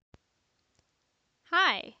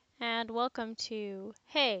and welcome to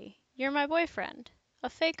Hey, You're My Boyfriend,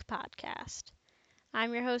 a fake podcast.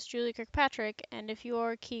 I'm your host, Julie Kirkpatrick, and if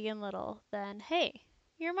you're Keegan Little, then hey,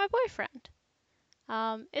 you're my boyfriend.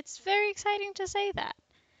 It's very exciting to say that.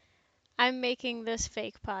 I'm making this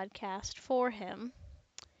fake podcast for him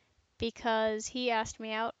because he asked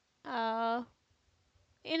me out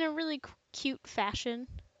in a really cute fashion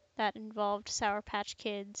that involved Sour Patch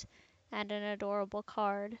Kids and an adorable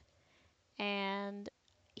card. And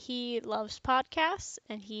he loves podcasts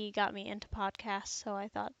and he got me into podcasts, so I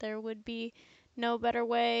thought there would be no better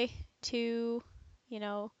way to, you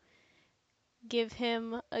know, give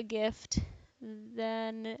him a gift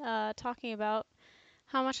than talking about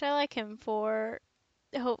how much I like him for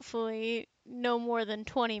hopefully no more than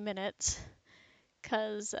 20 minutes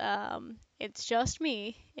because it's just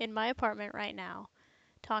me in my apartment right now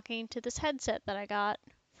talking to this headset that I got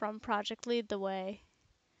from Project Lead the Way.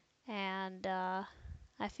 And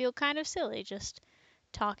I feel kind of silly just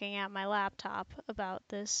talking at my laptop about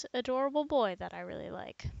this adorable boy that I really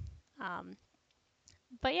like. Um,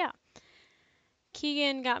 but yeah,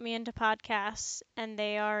 Keegan got me into podcasts, and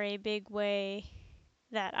they are a big way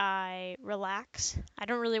that I relax. I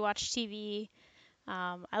don't really watch TV.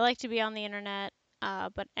 I like to be on the internet,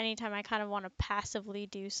 but anytime I kind of want to passively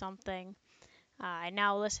do something, I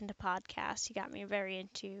now listen to podcasts. He got me very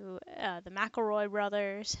into the McElroy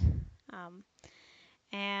brothers. Um,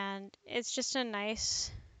 and it's just a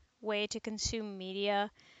nice way to consume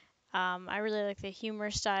media. I really like the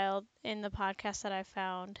humor style in the podcast that I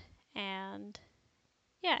found, and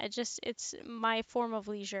yeah, it's my form of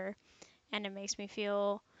leisure, and it makes me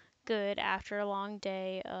feel good after a long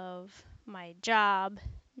day of my job,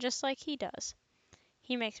 just like he does.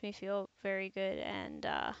 He makes me feel very good and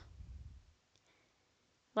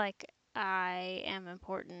like I am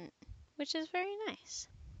important, which is very nice.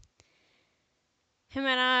 Him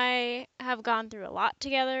and I have gone through a lot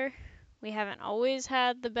together. We haven't always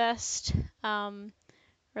had the best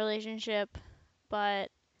relationship, but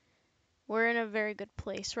we're in a very good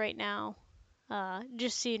place right now.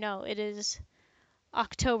 Just so you know, it is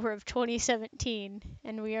October of 2017,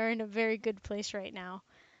 and we are in a very good place right now.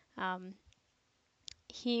 Um,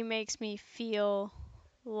 he makes me feel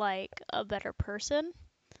like a better person,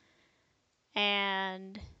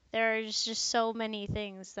 and there's just so many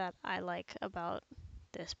things that I like about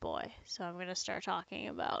this boy, so I'm going to start talking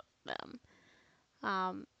about them.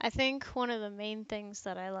 I think one of the main things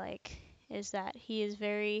that I like is that he is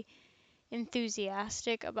very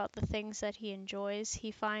enthusiastic about the things that he enjoys.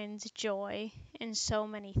 He finds joy in so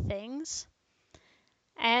many things.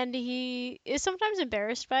 And he is sometimes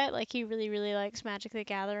embarrassed by it. Like, he really, really likes Magic the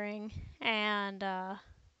Gathering. And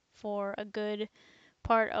for a good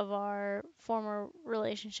part of our former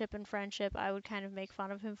relationship and friendship, I would kind of make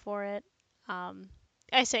fun of him for it. Um,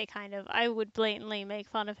 I say kind of, I would blatantly make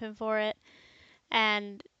fun of him for it.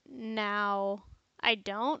 And now I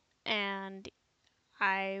don't. And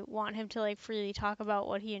I want him to like freely talk about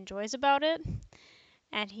what he enjoys about it.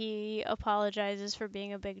 And he apologizes for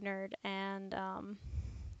being a big nerd. And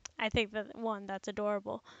I think that one, that's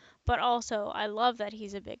adorable. But also, I love that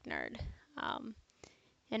he's a big nerd. Um,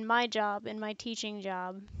 in my job, in my teaching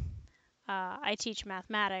job, I teach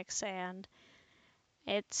mathematics, and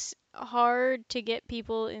it's hard to get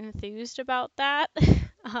people enthused about that,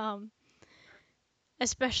 um,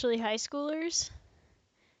 especially high schoolers.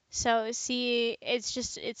 So see, it's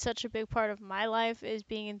such a big part of my life is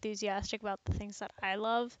being enthusiastic about the things that I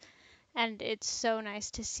love, and it's so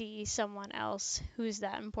nice to see someone else who's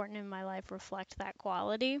that important in my life reflect that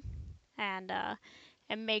quality, and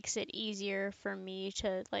it makes it easier for me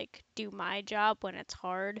to like do my job when it's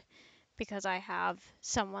hard because I have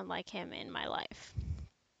someone like him in my life.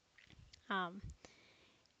 Um,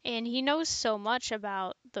 and he knows so much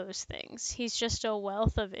about those things. He's just a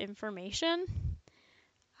wealth of information.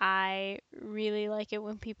 I really like it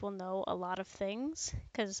when people know a lot of things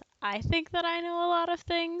because I think that I know a lot of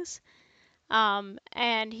things.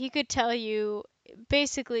 And he could tell you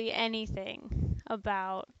basically anything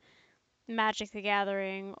about Magic the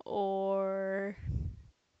Gathering or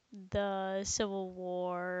the Civil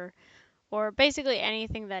War or basically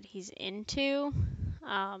anything that he's into.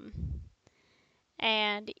 Um,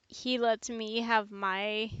 and he lets me have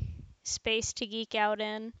my space to geek out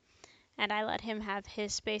in, and I let him have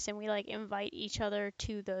his space, and we like invite each other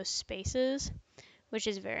to those spaces, which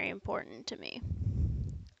is very important to me.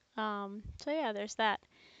 So yeah, there's that.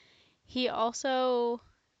 He also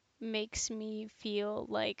makes me feel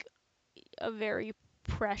like a very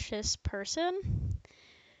precious person.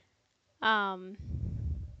 Um,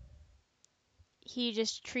 he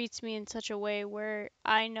just treats me in such a way where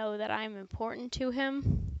I know that I'm important to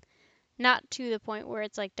him. not to the point where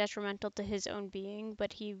it's like detrimental to his own being,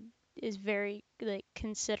 but he is very like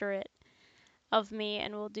considerate of me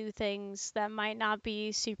and will do things that might not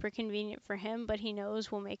be super convenient for him, but he knows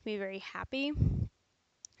will make me very happy.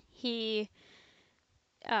 He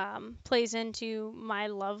plays into my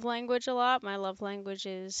love language a lot. My love language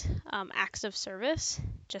is acts of service,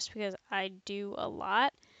 just because I do a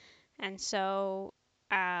lot. And so,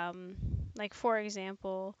 like, for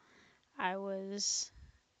example, I was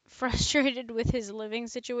frustrated with his living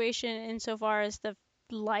situation insofar as the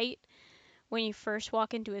light when you first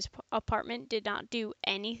walk into his apartment did not do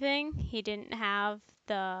anything. He didn't have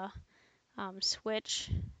the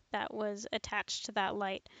switch that was attached to that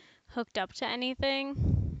light hooked up to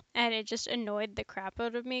anything. And it just annoyed the crap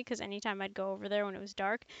out of me because anytime I'd go over there when it was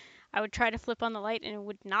dark, I would try to flip on the light and it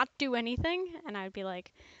would not do anything. And I'd be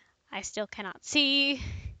like, I still cannot see.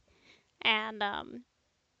 And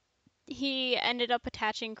he ended up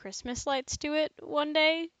attaching Christmas lights to it one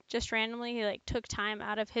day, just randomly. He like took time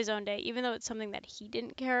out of his own day, even though it's something that he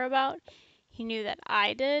didn't care about. He knew that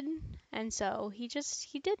I did, and so he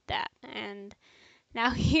did that. And now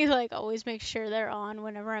he like always makes sure they're on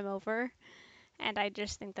whenever I'm over, and I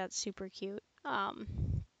just think that's super cute.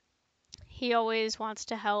 He always wants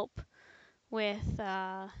to help with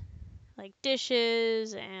like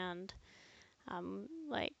dishes and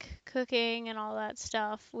like cooking and all that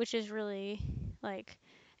stuff, which is really like,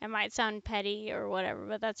 it might sound petty or whatever,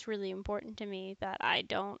 but that's really important to me that I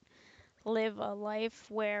don't live a life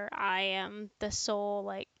where I am the sole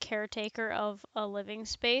like caretaker of a living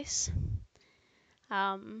space.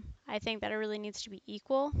 I think that it really needs to be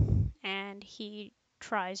equal, and he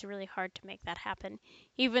tries really hard to make that happen,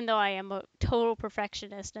 even though I am a total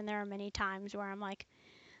perfectionist, and there are many times where I'm like,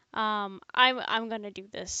 I'm gonna do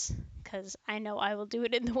this because I know I will do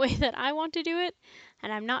it in the way that I want to do it,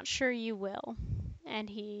 and I'm not sure you will. And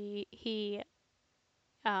he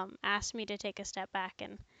asked me to take a step back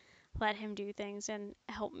and let him do things and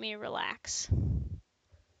help me relax.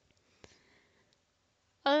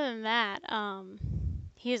 Other than that,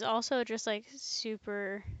 he is also just like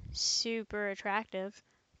super attractive.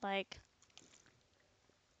 Like,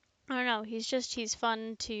 I don't know, he's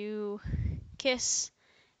fun to kiss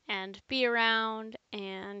and be around,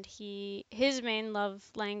 and his main love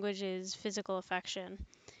language is physical affection,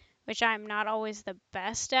 which I'm not always the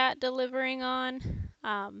best at delivering on.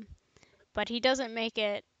 But he doesn't make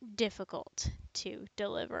it difficult to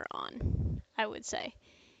deliver on, I would say.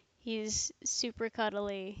 He's super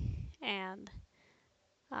cuddly, and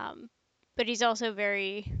um, but he's also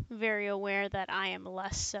very aware that I am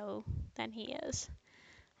less so than he is,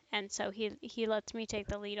 and so he lets me take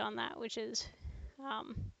the lead on that, which is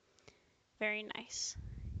um, very nice.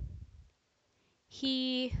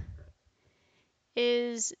 He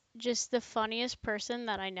is just the funniest person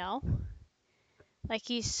that I know. Like,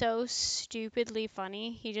 he's so stupidly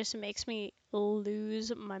funny. He just makes me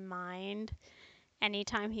lose my mind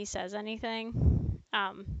anytime he says anything.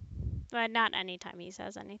 But not anytime he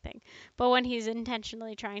says anything, but when he's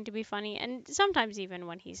intentionally trying to be funny, and sometimes even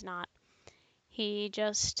when he's not. He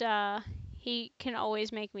just, he can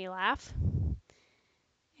always make me laugh.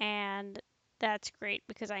 And that's great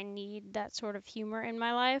because I need that sort of humor in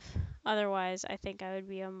my life. Otherwise, I think I would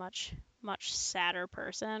be a much sadder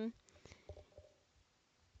person.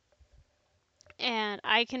 And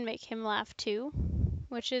I can make him laugh too,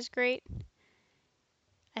 which is great.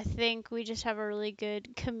 I think we just have a really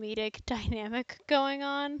good comedic dynamic going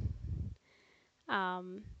on.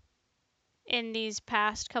 Um, in these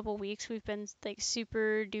past couple weeks, we've been like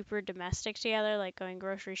super duper domestic together, like going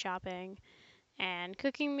grocery shopping and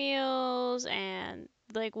cooking meals. And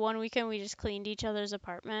like one weekend, we just cleaned each other's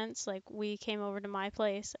apartments. Like, we came over to my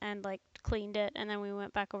place and like cleaned it, and then we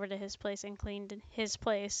went back over to his place and cleaned his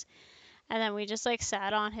place. And then we just like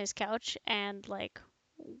sat on his couch and like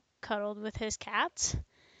cuddled with his cats.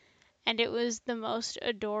 And it was the most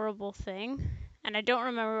adorable thing. And I don't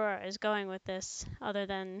remember where I was going with this other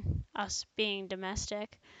than us being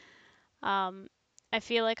domestic. Um, I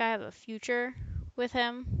feel like I have a future with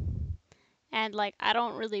him, and like I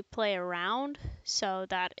don't really play around, so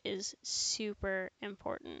that is super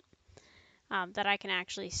important. That I can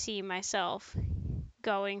actually see myself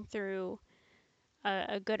going through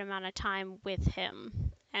a good amount of time with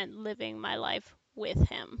him and living my life with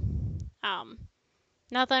him.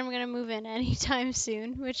 Not that I'm gonna move in anytime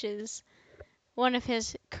soon, which is one of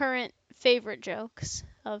his current favorite jokes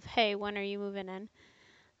of, "Hey, when are you moving in?"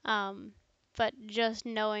 Um, but just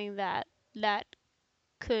knowing that that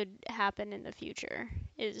could happen in the future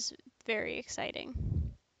is very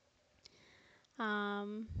exciting. I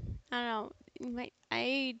don't know.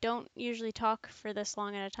 I don't usually talk for this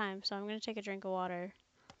long at a time, so I'm gonna take a drink of water.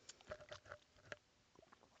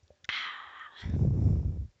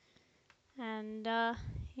 And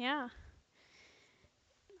yeah,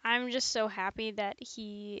 I'm just so happy that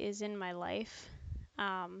he is in my life.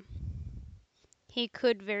 Um, he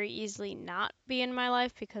could very easily not be in my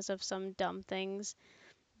life because of some dumb things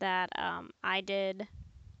that I did,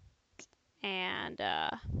 and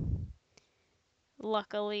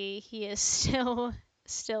luckily he is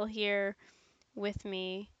still here with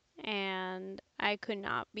me, and I could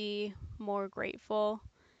not be more grateful.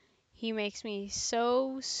 He makes me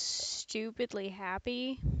so stupidly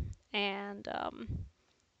happy, and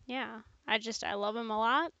yeah, I love him a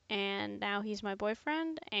lot, and now he's my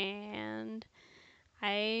boyfriend, and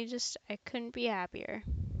I couldn't be happier.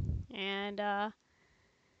 And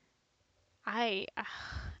I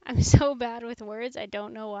I'm so bad with words. I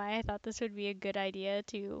don't know why I thought this would be a good idea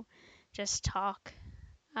to just talk,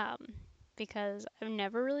 um, because I've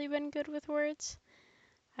never really been good with words.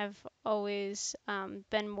 I've always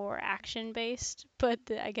been more action based, but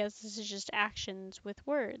I guess this is just actions with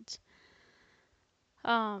words.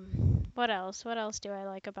 What else? What else do I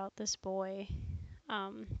like about this boy?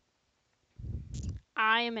 Um,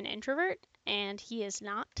 I am an introvert and he is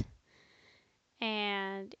not.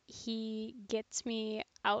 And he gets me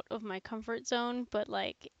out of my comfort zone, but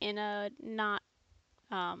like in a not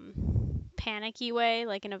panicky way,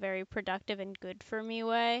 like in a very productive and good for me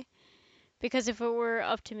way. Because if it were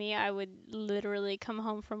up to me, I would literally come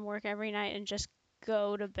home from work every night and just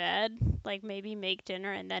go to bed, like maybe make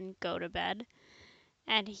dinner and then go to bed.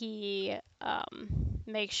 And he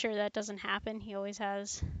makes sure that doesn't happen. He always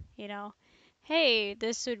has, you know, hey,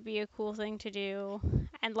 this would be a cool thing to do.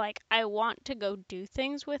 And like, I want to go do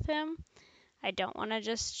things with him. I don't want to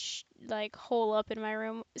just like hole up in my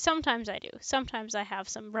room. Sometimes I do. Sometimes I have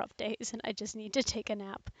some rough days and I just need to take a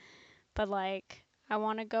nap. But like, I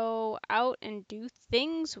want to go out and do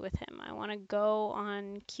things with him. I want to go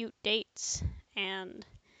on cute dates, and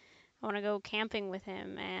I want to go camping with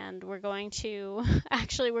him, and we're going to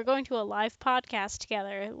we're going to a live podcast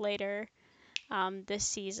together later this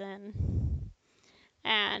season,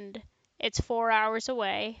 and it's 4 hours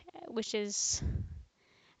away, which is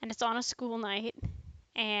and it's on a school night,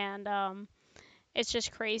 and it's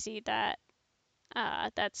just crazy that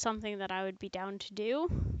that's something that I would be down to do,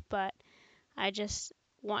 but I just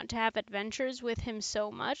want to have adventures with him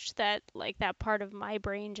so much that like that part of my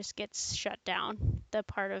brain just gets shut down. The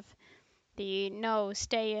part of the no,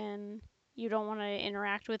 stay in, you don't want to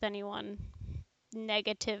interact with anyone,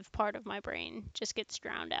 negative part of my brain just gets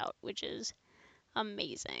drowned out, which is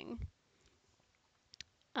amazing.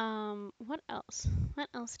 What else? What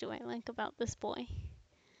else do I like about this boy?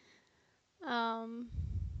 Um,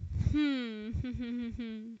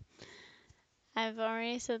 I've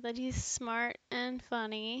already said that he's smart and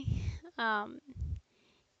funny. Um,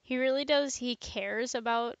 he really does. He cares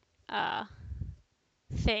about uh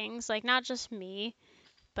things like not just me,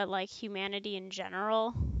 but like humanity in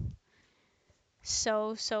general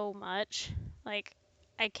so much. Like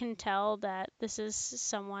I can tell that this is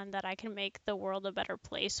someone that I can make the world a better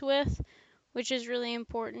place with, which is really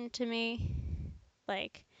important to me.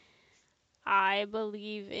 Like I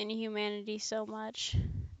believe in humanity so much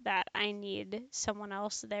that I need someone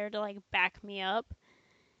else there to like back me up,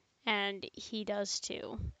 and he does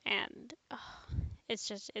too. And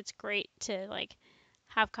it's great to like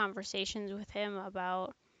have conversations with him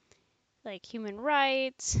about like human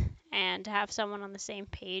rights and to have someone on the same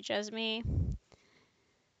page as me.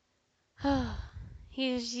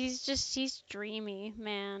 He's dreamy,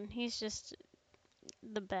 man. He's just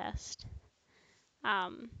the best.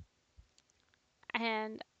 Um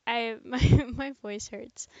and I my voice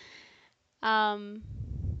hurts. Um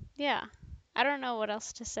yeah. I don't know what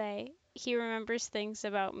else to say. He remembers things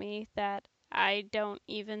about me that I don't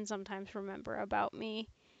even sometimes remember about me.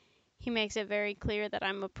 He makes it very clear that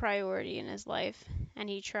I'm a priority in his life, and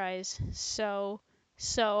he tries so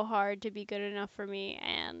hard to be good enough for me,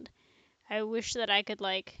 and I wish that I could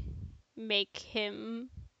like make him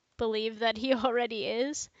believe that he already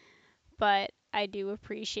is, but I do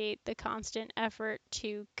appreciate the constant effort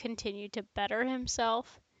to continue to better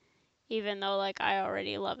himself, even though like I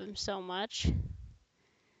already love him so much.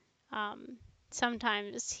 Um,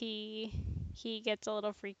 Sometimes he gets a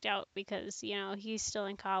little freaked out because he's still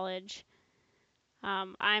in college.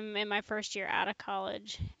 I'm in my first year out of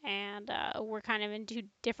college, and we're kind of in two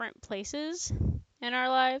different places in our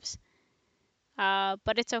lives.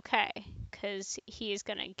 But it's okay because he's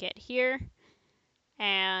gonna get here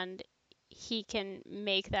and he can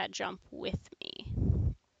make that jump with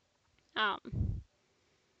me. Um,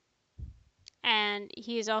 And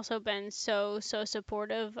he's also been so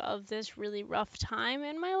supportive of this really rough time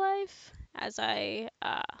in my life as I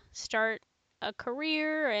start a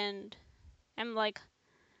career and am like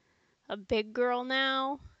a big girl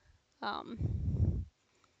now. Um,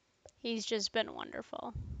 he's just been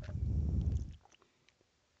wonderful.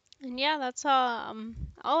 And yeah, that's all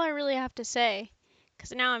I really have to say.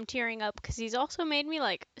 Cause now I'm tearing up. Cause he's also made me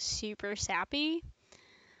like super sappy.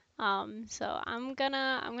 So I'm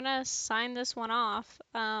gonna sign this one off.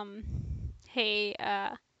 Hey,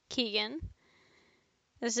 Keegan,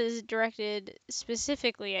 this is directed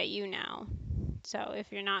specifically at you now. So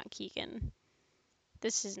if you're not Keegan,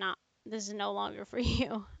 this is not this is no longer for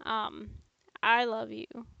you. I love you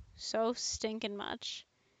so stinking much,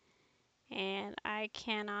 and I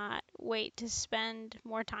cannot wait to spend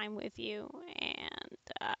more time with you and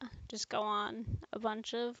just go on a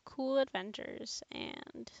bunch of cool adventures.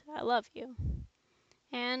 And I love you.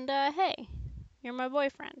 And hey, you're my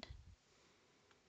boyfriend.